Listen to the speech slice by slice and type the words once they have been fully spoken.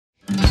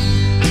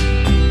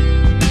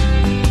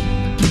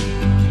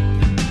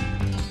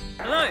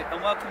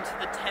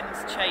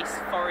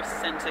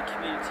Forest Centre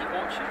Community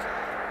Orchard.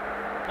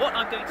 What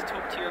I'm going to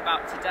talk to you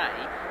about today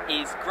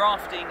is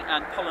grafting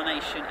and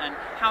pollination and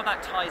how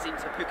that ties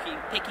into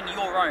picking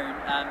your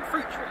own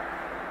fruit tree.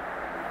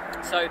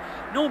 So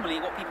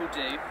normally what people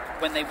do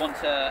when they want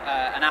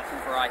an apple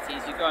variety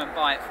is you go and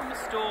buy it from a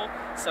store.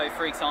 So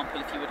for example,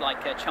 if you would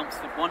like a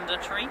Chelmsford Wonder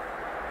tree,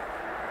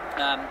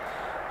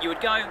 you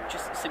would go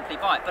just simply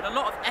buy it. But a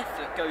lot of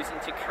effort goes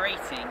into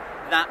creating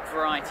that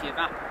variety of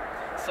apple.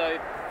 So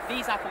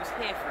these apples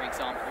here, for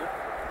example,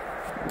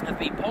 have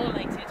been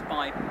pollinated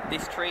by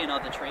this tree and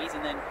other trees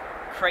and then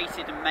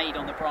created and made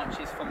on the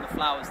branches from the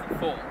flowers that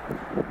form.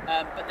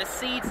 But the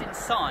seeds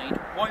inside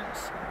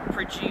won't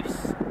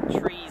produce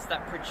trees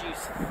that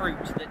produce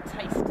fruit that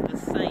taste the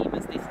same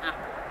as this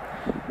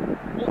apple.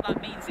 What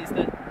that means is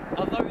that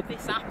although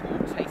this apple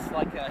tastes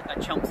like a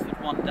Chelmsford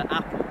Wonder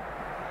apple,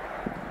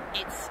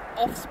 its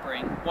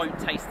offspring won't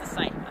taste the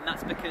same, and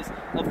that's because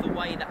of the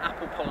way that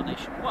apple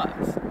pollination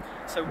works.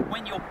 So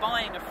when you're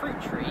buying a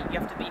fruit tree, you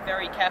have to be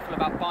very careful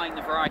about buying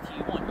the variety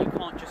you want. You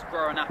can't just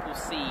grow an apple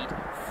seed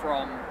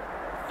from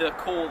the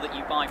core that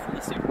you buy from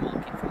the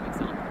supermarket, for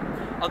example.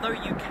 Although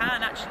you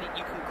can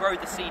grow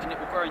the seed and it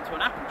will grow into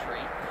an apple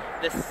tree,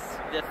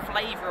 the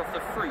flavour of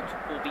the fruit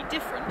will be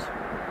different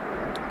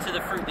to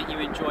the fruit that you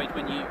enjoyed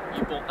when you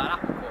bought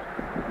that apple core.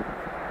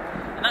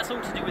 And that's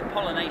all to do with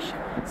pollination.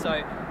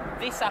 So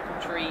this apple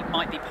tree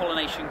might be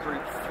pollination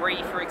group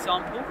 3, for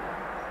example,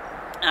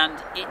 and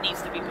it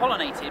needs to be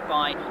pollinated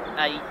by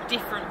a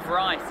different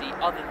variety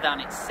other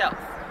than itself.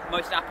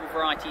 Most apple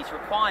varieties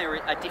require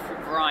a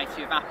different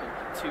variety of apple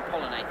to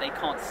pollinate. They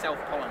can't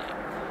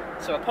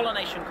self-pollinate. So a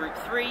pollination group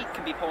 3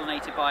 can be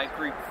pollinated by a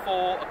group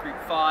 4, a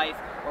group 5,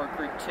 or a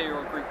group 2,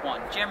 or a group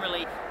 1.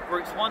 Generally,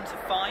 groups 1 to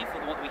 5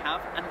 are what we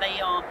have, and they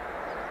are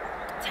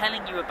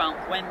telling you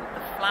about when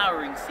the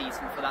flowering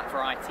season for that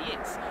variety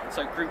is.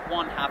 So group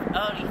 1 have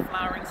early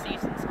flowering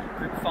seasons,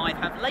 group 5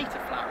 have later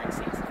flowering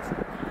seasons.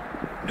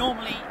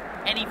 Normally,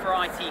 any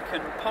variety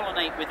can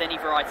pollinate with any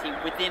variety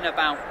within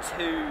about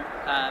two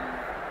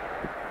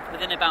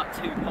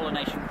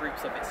pollination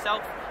groups of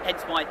itself,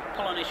 hence why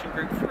pollination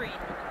group 3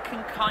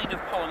 can kind of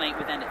pollinate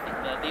with anything.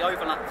 The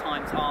overlap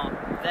times are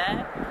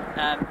there,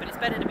 but it's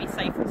better to be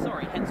safe than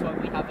sorry, hence why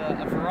we have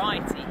a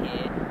variety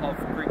here of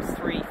groups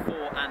 3,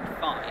 4 and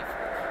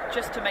 5,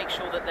 just to make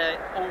sure that they're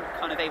all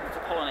kind of able to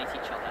pollinate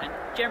each other. And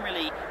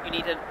generally you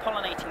need a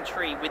pollinating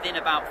tree within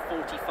about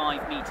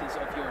 45 metres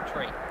of your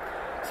tree.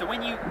 So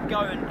when you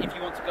if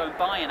you want to go and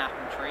buy an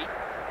apple tree,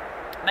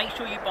 make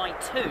sure you buy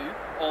 2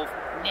 of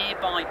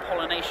nearby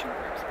pollination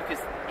groups, because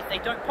if they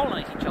don't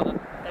pollinate each other,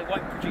 they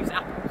won't produce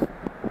apples.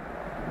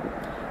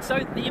 So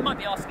you might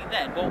be asking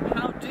then, well,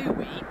 how do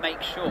we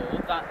make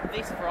sure that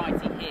this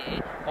variety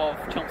here of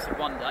Chelmsford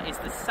Wonder is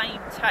the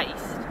same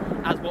taste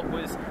as what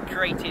was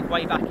created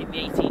way back in the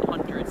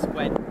 1800s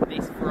when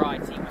this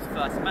variety was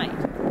first made?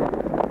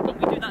 And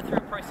we do that through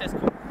a process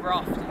called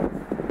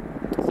grafting.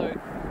 So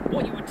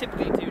what you would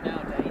typically do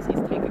nowadays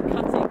is take a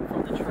cutting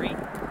from the tree.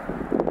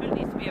 It only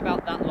needs to be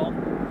about that long.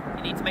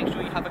 You need to make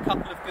sure you have a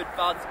couple of good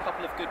buds, a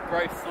couple of good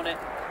growths on it.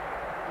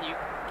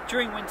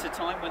 During winter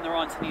time, when there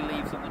aren't any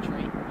leaves on the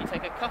tree, you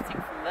take a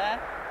cutting from there,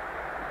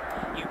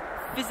 you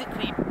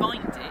physically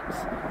bind it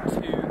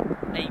to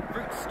a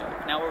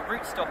rootstock. Now a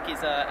rootstock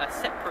is a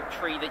separate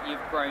tree that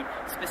you've grown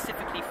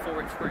specifically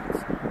for its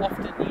roots.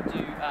 Often you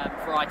do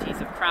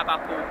varieties of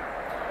crabapple,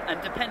 and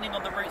depending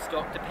on the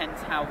rootstock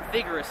depends how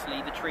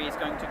vigorously the tree is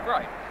going to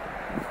grow.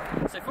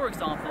 So for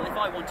example, if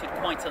I wanted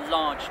quite a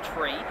large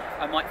tree,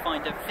 I might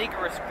find a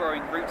vigorous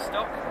growing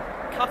rootstock,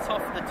 cut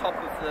off the top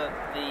of the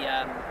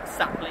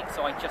sapling,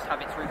 so I just have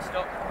its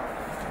rootstock,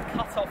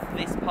 cut off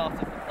this part of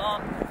the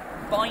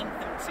plant, bind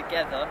them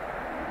together,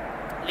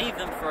 leave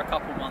them for a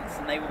couple months,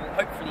 and they will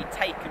hopefully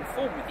take and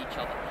form with each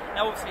other.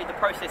 Now obviously the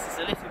process is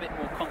a little bit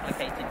more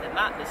complicated than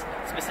that. There's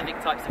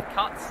specific types of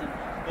cuts, and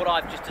what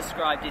I've just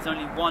described is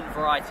only one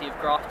variety of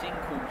grafting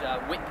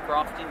called whip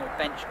grafting or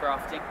bench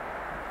grafting.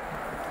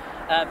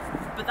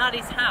 But that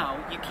is how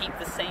you keep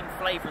the same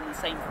flavour and the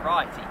same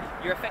variety.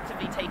 You're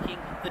effectively taking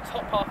the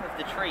top half of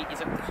the tree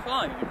is a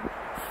clone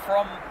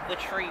from the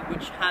tree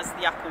which has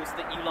the apples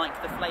that you like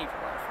the flavour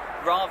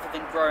of, rather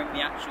than growing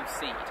the actual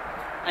seed.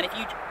 And if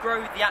you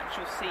grow the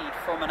actual seed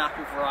from an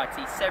apple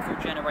variety several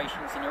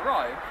generations in a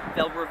row,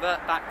 they'll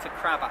revert back to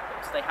crab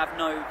apples. They have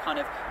no kind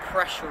of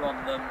pressure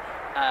on them,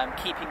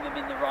 keeping them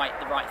in the right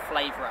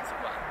flavour, as it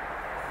were.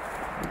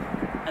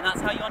 And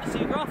that's how you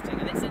understand grafting,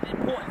 and it's an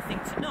important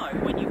thing to know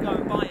when you go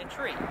and buy a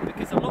tree,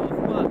 because a lot of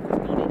work has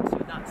gone into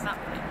that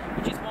sapling,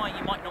 which is why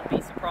you might not be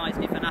surprised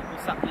if an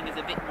apple sapling is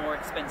a bit more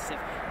expensive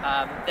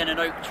than an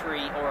oak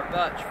tree or a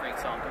birch, for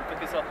example,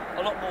 because a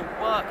lot more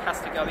work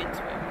has to go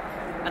into it.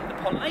 And the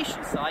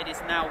pollination side is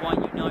now why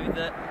you know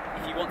that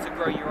if you want to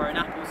grow your own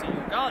apples in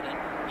your garden,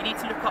 you need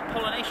to look up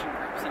pollination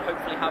groups and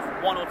hopefully have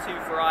 1 or 2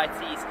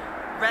 varieties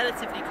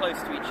relatively close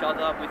to each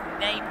other with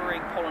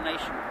neighbouring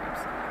pollination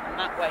groups. And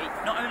that way,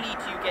 not only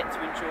do you get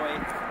to enjoy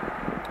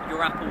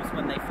your apples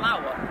when they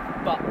flower,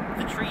 but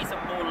the trees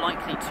are more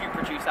likely to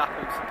produce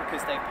apples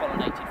because they've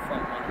pollinated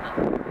from one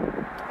another.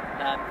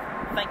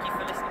 Thank you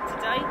for listening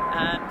today.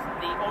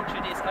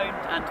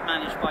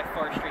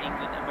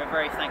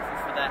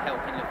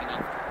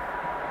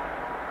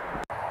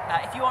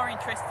 If you are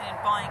interested in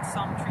buying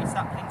some tree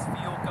saplings for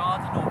your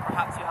garden, or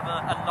perhaps you have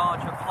a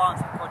larger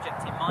planting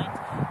project in mind,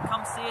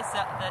 come see us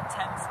at the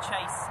Thames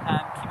Chase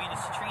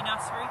Community Tree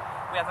Nursery.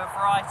 We have a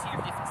variety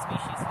of different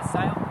species for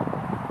sale.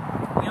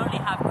 We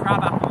only have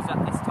crab apples at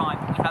this time,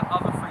 but we have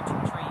other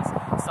fruiting trees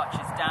such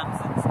as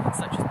damsons,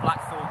 such as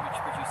blackthorn, which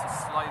produces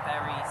slow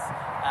berries.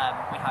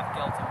 We have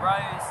Gelder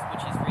rose,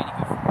 which is really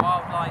good for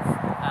wildlife.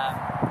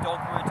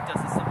 Dogwood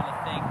does a similar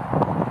thing.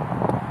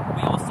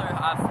 We also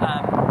have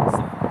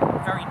some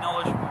very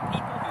knowledgeable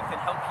people who can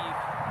help you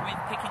with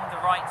picking the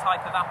right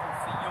type of apple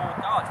for your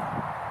garden.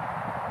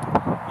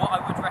 What I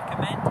would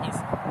recommend is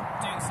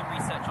doing some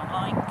research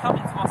online,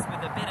 coming to us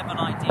with a bit of an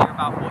idea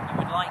about what you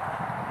would like,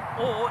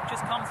 or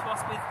just come to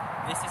us with,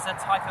 this is a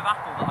type of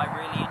apple that I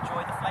really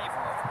enjoy the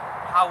flavour of.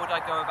 How would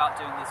I go about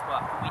doing this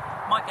work? And we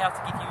might be able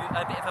to give you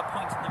a bit of a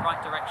point in the right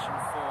direction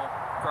for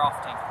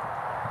grafting.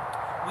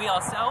 We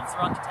ourselves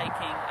are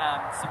undertaking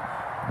some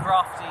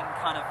grafting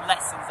kind of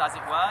lessons, as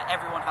it were.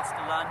 Everyone has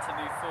to learn to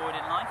move forward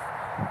in life.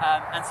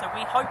 And so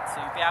we hope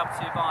to be able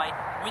to, by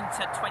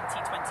winter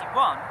 2021,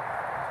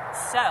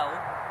 sell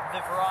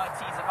the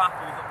varieties of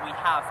apple that we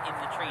have in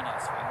the tree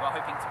nursery. We're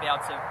hoping to be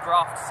able to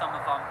graft some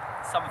of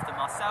them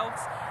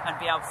ourselves and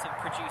be able to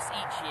produce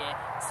each year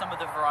some of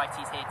the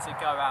varieties here to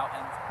go out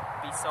and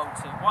be sold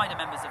to wider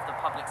members of the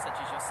public such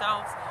as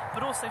yourselves,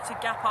 but also to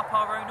gap up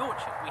our own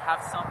orchard. We have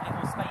some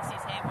little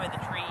spaces here where the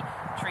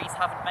trees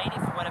haven't made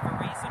it for whatever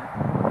reason.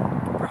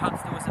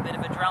 Perhaps there was a bit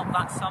of a drought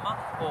that summer,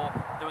 or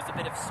there was a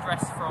bit of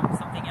stress from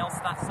something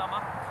else that summer.